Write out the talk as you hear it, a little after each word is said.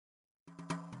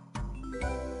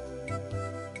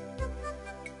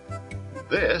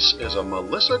This is a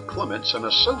Melissa Clements and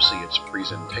Associates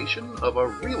presentation of a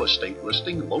real estate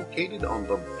listing located on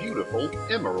the beautiful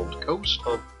Emerald Coast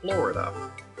of Florida.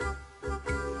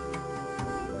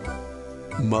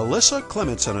 Melissa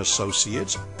Clements and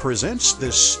Associates presents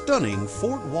this stunning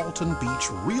Fort Walton Beach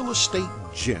real estate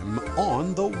gem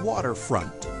on the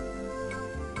waterfront.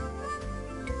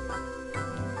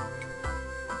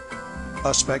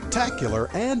 A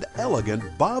spectacular and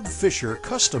elegant Bob Fisher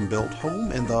custom-built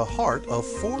home in the heart of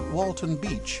Fort Walton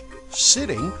Beach,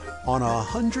 sitting on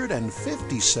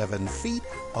 157 feet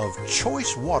of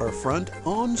choice waterfront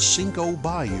on Cinco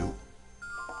Bayou.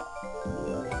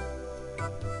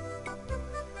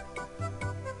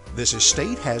 This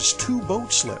estate has 2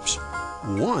 boat slips,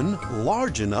 one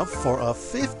large enough for a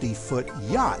 50-foot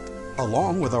yacht,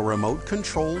 along with a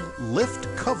remote-controlled,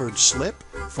 lift-covered slip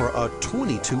for a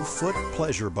 22-foot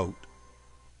pleasure boat.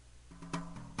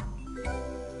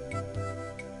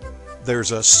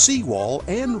 There's a seawall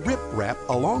and riprap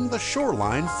along the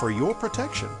shoreline for your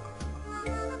protection.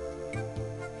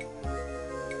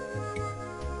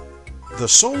 The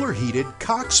solar-heated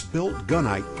Cox-built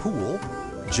gunite pool,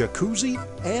 jacuzzi,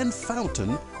 and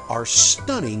fountain are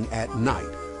stunning at night,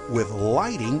 with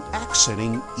lighting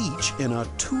accenting each in a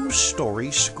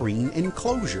 2-story screen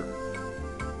enclosure.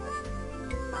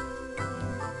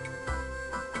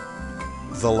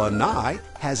 The lanai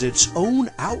has its own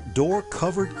outdoor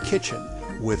covered kitchen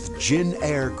with Jin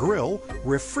Air grill,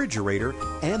 refrigerator,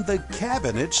 and the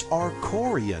cabinets are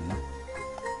Korean.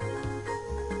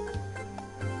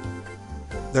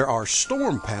 There are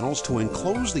storm panels to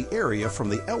enclose the area from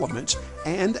the elements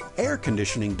and air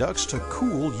conditioning ducts to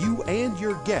cool you and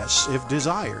your guests if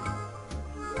desired.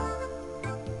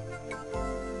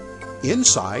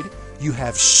 Inside, you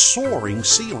have soaring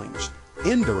ceilings,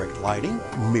 indirect lighting,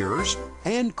 mirrors,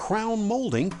 and crown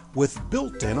molding with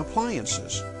built-in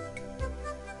appliances.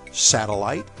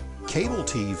 Satellite, cable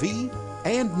TV,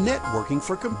 and networking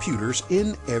for computers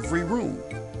in every room.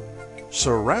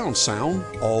 Surround sound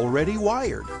already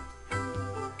wired.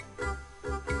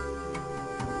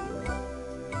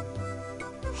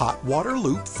 Hot water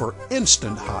loop for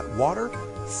instant hot water,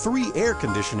 3 air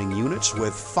conditioning units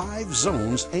with 5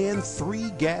 zones and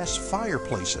 3 gas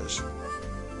fireplaces.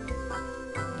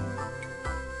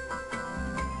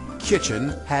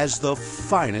 Kitchen has the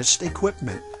finest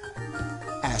equipment.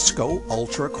 ASCO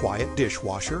Ultra Quiet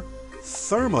Dishwasher,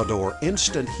 Thermador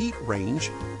Instant Heat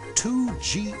Range, 2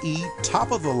 GE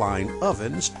top-of-the-line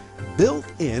ovens,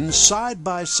 built-in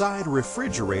side-by-side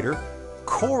refrigerator,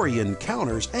 Korean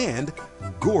counters, and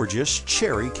gorgeous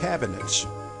cherry cabinets.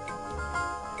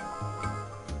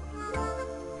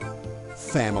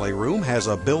 Family room has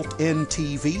a built-in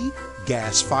TV,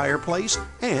 gas fireplace,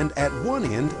 and at one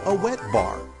end a wet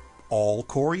bar. All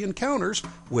Korean counters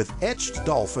with etched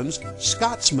dolphins,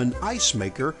 Scotsman ice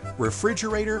maker,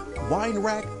 refrigerator, wine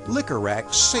rack, liquor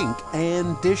rack, sink,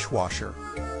 and dishwasher.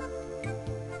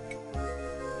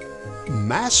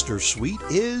 Master suite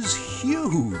is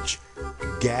huge.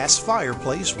 Gas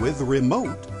fireplace with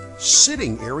remote.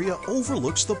 Sitting area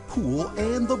overlooks the pool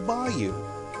and the bayou.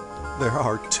 There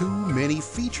are too many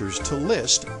features to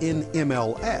list in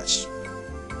MLS.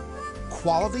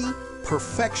 Quality,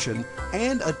 perfection,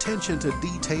 and attention to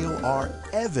detail are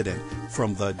evident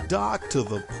from the dock to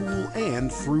the pool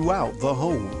and throughout the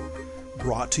home.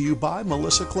 Brought to you by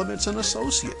Melissa Clements and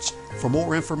Associates. For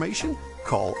more information,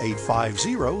 call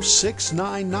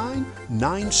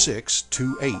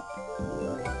 850-699-9628.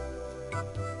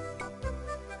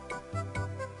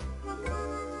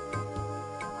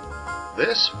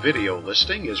 This video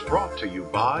listing is brought to you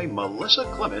by Melissa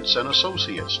Clements and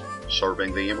Associates,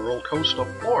 serving the Emerald Coast of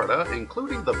Florida,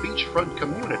 including the beachfront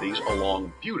communities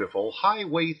along beautiful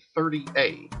Highway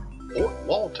 30A, Fort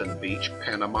Walton Beach,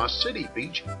 Panama City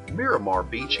Beach, Miramar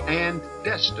Beach, and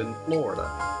Destin, Florida.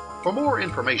 For more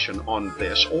information on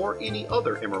this or any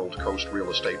other Emerald Coast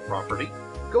real estate property,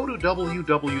 go to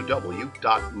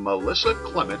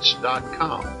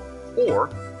www.melissaclements.com or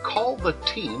call the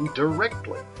team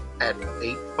directly at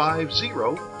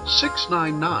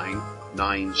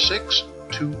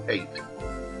 850-699-9628.